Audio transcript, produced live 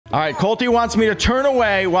All right, Colty wants me to turn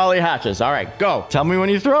away while he hatches. All right, go. Tell me when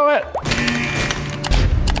you throw it.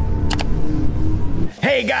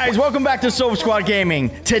 Hey guys, welcome back to Sopo Squad Gaming.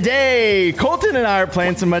 Today, Colton and I are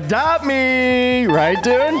playing some Adopt Me. Right,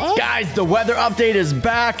 dude? Guys, the weather update is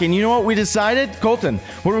back, and you know what we decided? Colton,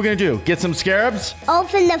 what are we gonna do? Get some scarabs?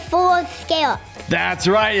 Open the full scale. That's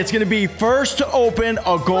right. It's gonna be first to open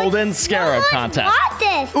a golden scarab contest. What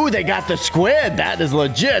this? Ooh, they got the squid. That is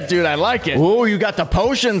legit, dude. I like it. Ooh, you got the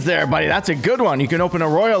potions there, buddy. That's a good one. You can open a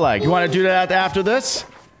royal egg. You want to do that after this?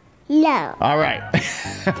 No. All right.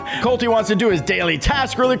 Colty wants to do his daily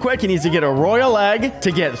task really quick. He needs to get a royal egg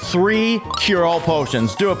to get 3 cure-all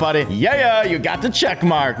potions. Do it, buddy. Yeah, you got the check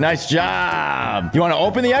mark. Nice job. You want to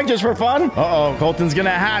open the egg just for fun? Uh-oh, Colton's going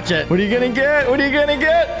to hatch it. What are you going to get? What are you going to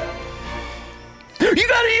get? You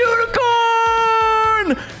got a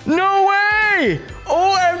unicorn! No way!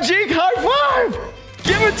 OMG, high five!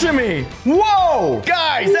 Give it to me. Whoa,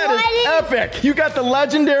 guys, that is epic. You got the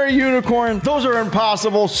legendary unicorn. Those are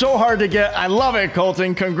impossible. So hard to get. I love it,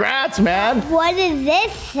 Colton. Congrats, man. What does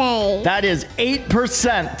this say? That is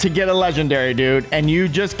 8% to get a legendary, dude. And you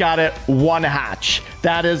just got it 1 hatch.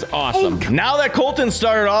 That is awesome. Now that Colton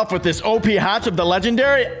started off with this OP hatch of the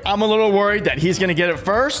legendary, I'm a little worried that he's going to get it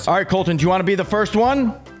first. All right, Colton, do you want to be the first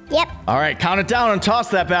one? Yep. All right, count it down and toss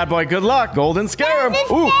that bad boy. Good luck. Golden scarab.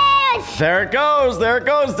 Ooh. There it goes. There it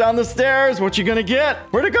goes. Down the stairs. What you gonna get?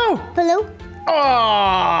 Where'd it go? Blue.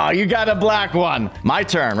 Oh, you got a black one. My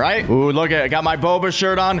turn, right? Ooh, look at it. I got my Boba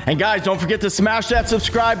shirt on. And guys, don't forget to smash that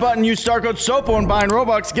subscribe button. Use star code SOPO and buy in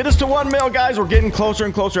Robux. Get us to 1 mil, guys. We're getting closer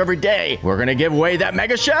and closer every day. We're gonna give away that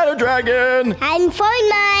mega shadow dragon. I'm for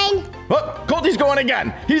mine. Oh, Colty's going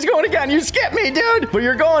again. He's going again. You skipped me, dude. But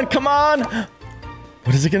you're going. Come on.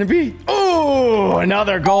 What is it going to be? Oh,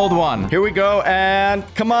 another gold one. Here we go. And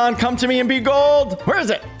come on, come to me and be gold. Where is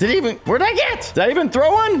it? Where'd I get? Did I even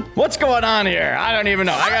throw one? What's going on here? I don't even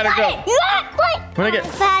know. I got to go. What? What'd I get?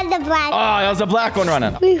 Found the black. Oh, that was a black one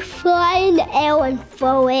running. We fly in the air and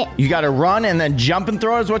throw it. You got to run and then jump and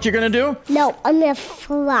throw it is what you're going to do? No, I'm going to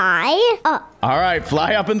fly up. All right,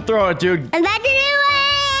 fly up and throw it, dude. I'm about to do it.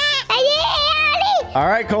 All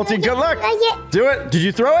right, Colty, good luck. Do it. Did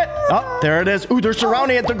you throw it? Oh, there it is. Ooh, they're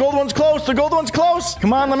surrounding it. The gold one's close. The gold one's close.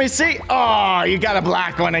 Come on, let me see. Oh, you got a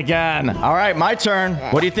black one again. All right, my turn.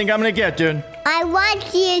 What do you think I'm going to get, dude? I want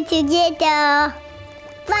you to get the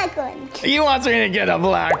black one. You want me to get a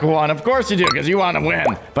black one. Of course you do, because you want to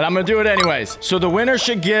win. But I'm going to do it anyways. So the winner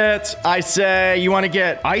should get, I say, you want to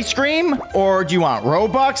get ice cream? Or do you want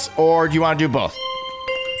Robux? Or do you want to do both?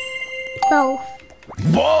 Both.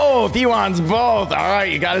 Both. He wants both. All right,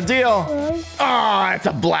 you got a deal. Oh, it's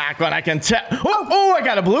a black one. I can tell. Oh, I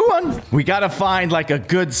got a blue one. We got to find like a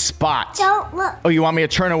good spot. Don't look. Oh, you want me to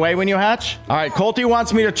turn away when you hatch? All right, Colty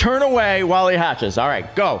wants me to turn away while he hatches. All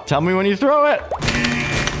right, go. Tell me when you throw it.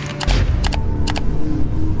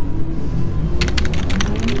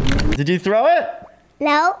 Did you throw it?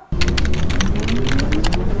 No.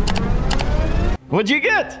 What'd you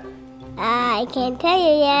get? I can't tell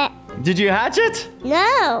you yet. Did you hatch it?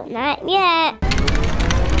 No, not yet.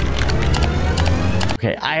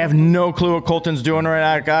 Okay, I have no clue what Colton's doing right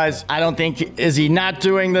now, guys. I don't think, is he not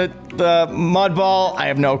doing the mud ball? I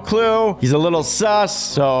have no clue. He's a little sus,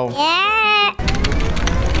 so. Yeah.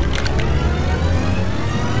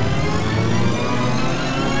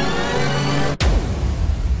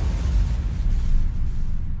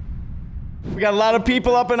 We got a lot of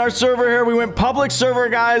people up in our server here. We went public server,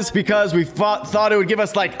 guys, because we thought it would give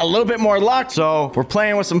us like a little bit more luck. So we're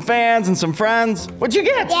playing with some fans and some friends. What'd you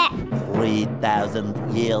get? Yeah.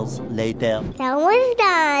 3,000 years later. That one's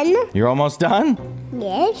done. You're almost done?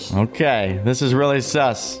 Yes. Okay, this is really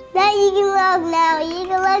sus. Now you can look now. You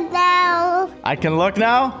can look now. I can look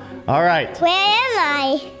now? All right. Where am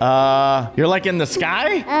I? You're like in the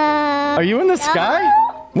sky? Are you in the sky?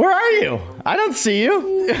 Where are you? I don't see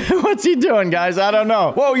you. What's he doing, guys? I don't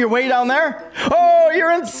know. Whoa, you're way down there? Oh,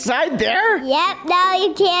 you're inside there? Yep, now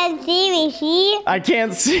you can't see me, see? I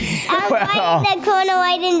can't see. I'm right in the corner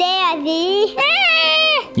right in there,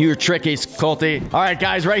 see? You're tricky, Colty. All right,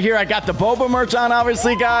 guys, right here, I got the Boba merch on,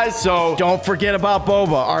 obviously, guys. So don't forget about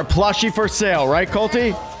Boba, our plushie for sale, right,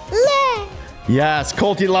 Colty? Look. Yes,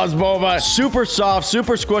 Colty loves Boba. Super soft,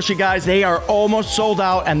 super squishy, guys. They are almost sold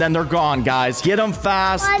out, and then they're gone, guys. Get them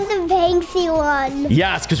fast. I want the Banksy one.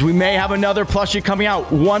 Yes, because we may have another plushie coming out.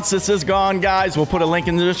 Once this is gone, guys, we'll put a link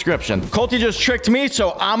in the description. Colty just tricked me,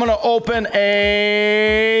 so I'm going to open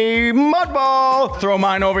a mud ball. Throw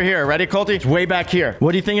mine over here. Ready, Colty? It's way back here.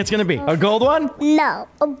 What do you think it's going to be? A gold one? No,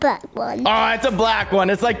 a black one. Oh, it's a black one.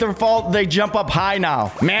 It's like their fault. They jump up high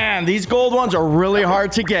now. Man, these gold ones are really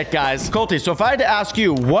hard to get, guys. Colty, so if if I had to ask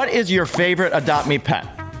you, what is your favorite Adopt Me pet?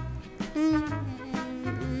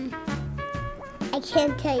 I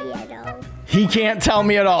can't tell you at all. He can't tell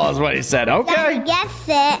me at all is what he said. Okay. Guess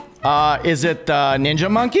it. Is it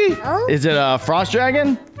Ninja Monkey? No. Is it a Frost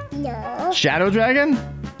Dragon? No. Shadow Dragon?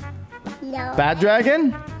 No. Bad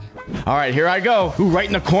Dragon? All right, here I go. Ooh, right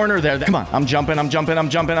in the corner there. Come on. I'm jumping.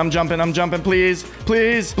 Please.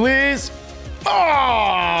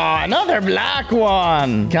 Oh, another black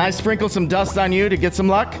one. Can I sprinkle some dust on you to get some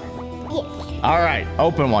luck? Yes. All right,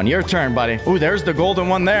 open one. Your turn, buddy. Ooh, there's the golden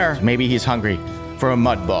one there. Maybe he's hungry for a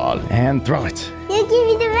mud ball. And throw it. You give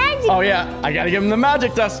me the magic. Oh, yeah. I got to give him the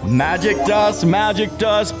magic dust. Magic dust.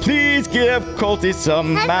 Please give Colty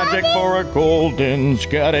some magic for a golden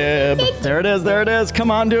Scarab. There it is.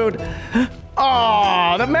 Come on, dude.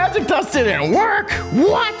 Oh, the magic dust didn't work.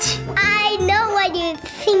 What? I know what you're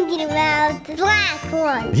thinking about. The black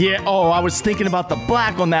one. Yeah, I was thinking about the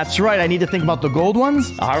black one. That's right. I need to think about the gold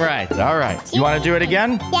ones. All right. You want to do it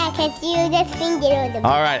again? Yeah, because you just thinking of the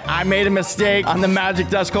All right. I made a mistake on the magic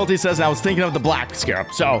dust, Colty says, and I was thinking of the black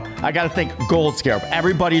Scarab. So I got to think gold Scarab.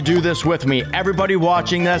 Everybody do this with me. Everybody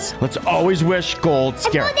watching this, let's always wish gold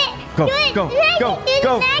Scarab. Go.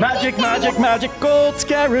 Magic. Gold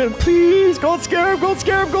Scarab, please. Gold Scarab.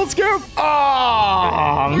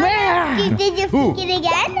 Oh, man. Did you think it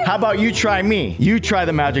again? How about you try me? You try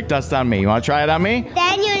the magic dust on me. You want to try it on me?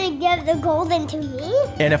 Then you're going to give the golden to me?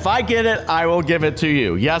 And if I get it, I will give it to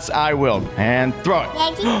you. Yes, I will. And throw it.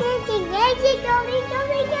 Magic, golden.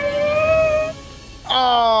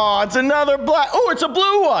 Oh, it's another black. Oh, it's a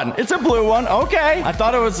blue one. Okay. I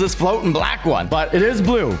thought it was this floating black one, but it is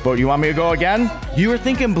blue. But you want me to go again? You were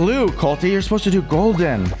thinking blue, Colty. You're supposed to do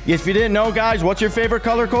golden. If you didn't know, guys, what's your favorite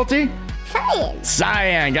color, Colty?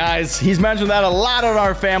 Cyan, guys. He's mentioned that a lot on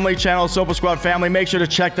our family channel, Sopo Squad Family. Make sure to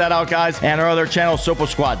check that out, guys. And our other channel, Sopo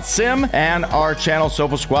Squad Sim, and our channel,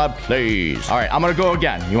 Sopo Squad Plays. All right, I'm going to go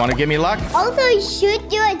again. You want to give me luck? Also, you should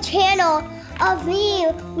do a channel of me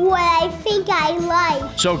what I think I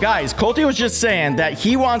like. So guys, Colty was just saying that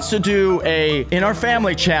he wants to do in our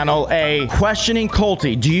family channel, a questioning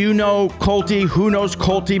Colty. Do you know Colty? Who knows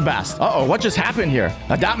Colty best? Uh-oh, what just happened here?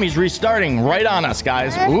 Adopt Me's restarting right on us,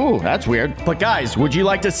 guys. Ooh, that's weird. But guys, would you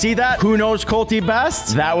like to see that? Who knows Colty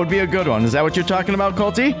best? That would be a good one. Is that what you're talking about,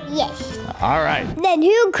 Colty? Yes. All right. Then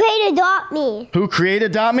who created Adopt Me? Who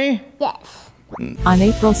created Adopt Me? Yes. On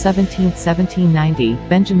April 17, 1790,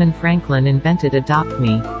 Benjamin Franklin invented Adopt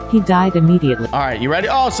Me. He died immediately. All right, you ready?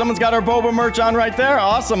 Oh, someone's got our Boba merch on right there.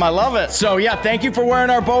 Awesome, I love it. So yeah, thank you for wearing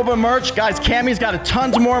our Boba merch. Guys, Cammy's got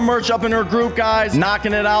tons more merch up in her group, guys.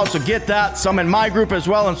 Knocking it out, so get that. Some in my group as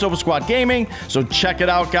well, in Sopo Squad Gaming. So check it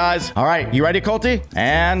out, guys. All right, you ready, Colty?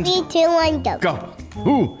 And 3, 2, 1, go. Go.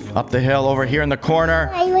 Ooh, up the hill over here in the corner.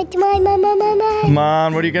 I went to my mama. Come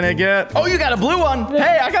on, what are you gonna get? Oh, you got a blue one.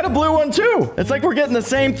 Hey, I got a blue one too. It's like we're getting the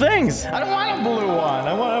same things. I don't want a blue one.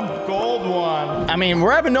 I want a gold one. I mean,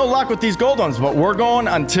 we're having no luck with these gold ones, but we're going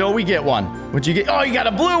until we get one. What'd you get? Oh, you got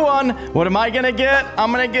a blue one. What am I gonna get?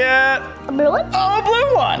 I'm gonna get a blue one. Oh, a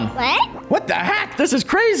blue one. What? What the heck? This is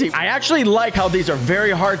crazy. I actually like how these are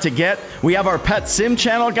very hard to get. We have our Pet Sim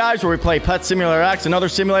channel, guys, where we play Pet Simulator X and other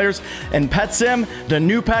simulators. And Pet Sim, the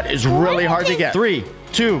new pet is really hard to get. 3,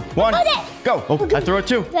 2, 1, go. Oh, I throw it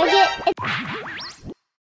too.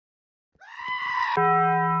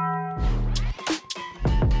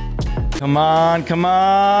 Come on.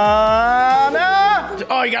 Ah!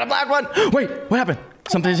 Oh, you got a black one. Wait, what happened?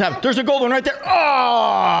 Something's happened. There's a gold one right there.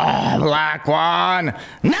 Oh, black one.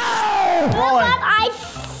 No! I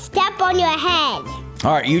step on your head.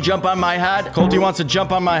 All right, you jump on my head. Colty wants to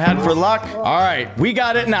jump on my head for luck. All right, we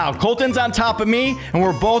got it now. Colton's on top of me, and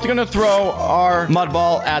we're both going to throw our mud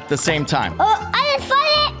ball at the same time. Oh, I just found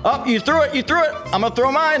it. Oh, you threw it. I'm going to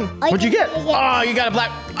throw mine. What'd you get? Oh, you got a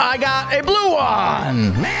black. I got a blue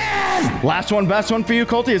one. Man. Last one, best one for you,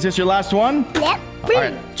 Colty. Is this your last one? Yep. All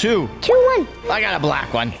right, 2, 2, 1. I got a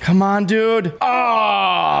black one. Come on, dude.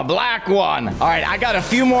 Oh, black one. All right, I got a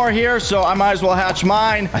few more here, so I might as well hatch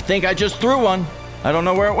mine. I think I just threw one. I don't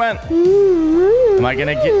know where it went. Am I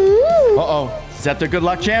gonna get... Uh-oh. Is that the good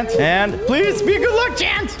luck chant? And please be a good luck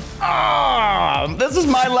chant. Oh, this is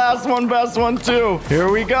my last one, best one too.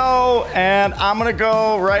 Here we go. And I'm gonna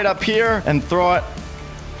go right up here and throw it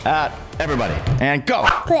at everybody. And go.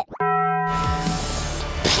 Clip.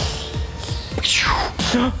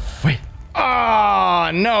 Wait, Oh,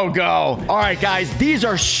 no go. All right, guys, these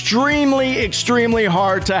are extremely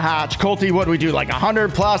hard to hatch. Colty, what do we do? Like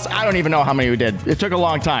 100 plus? I don't even know how many we did. It took a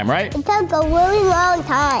long time, right? It took a really long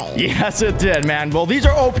time. Yes, it did, man. Well, these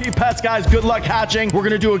are OP pets, guys. Good luck hatching. We're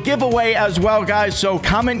going to do a giveaway as well, guys. So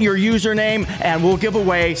comment your username and we'll give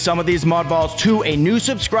away some of these mud balls to a new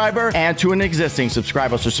subscriber and to an existing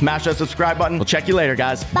subscriber. So smash that subscribe button. We'll check you later,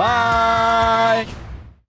 guys. Bye.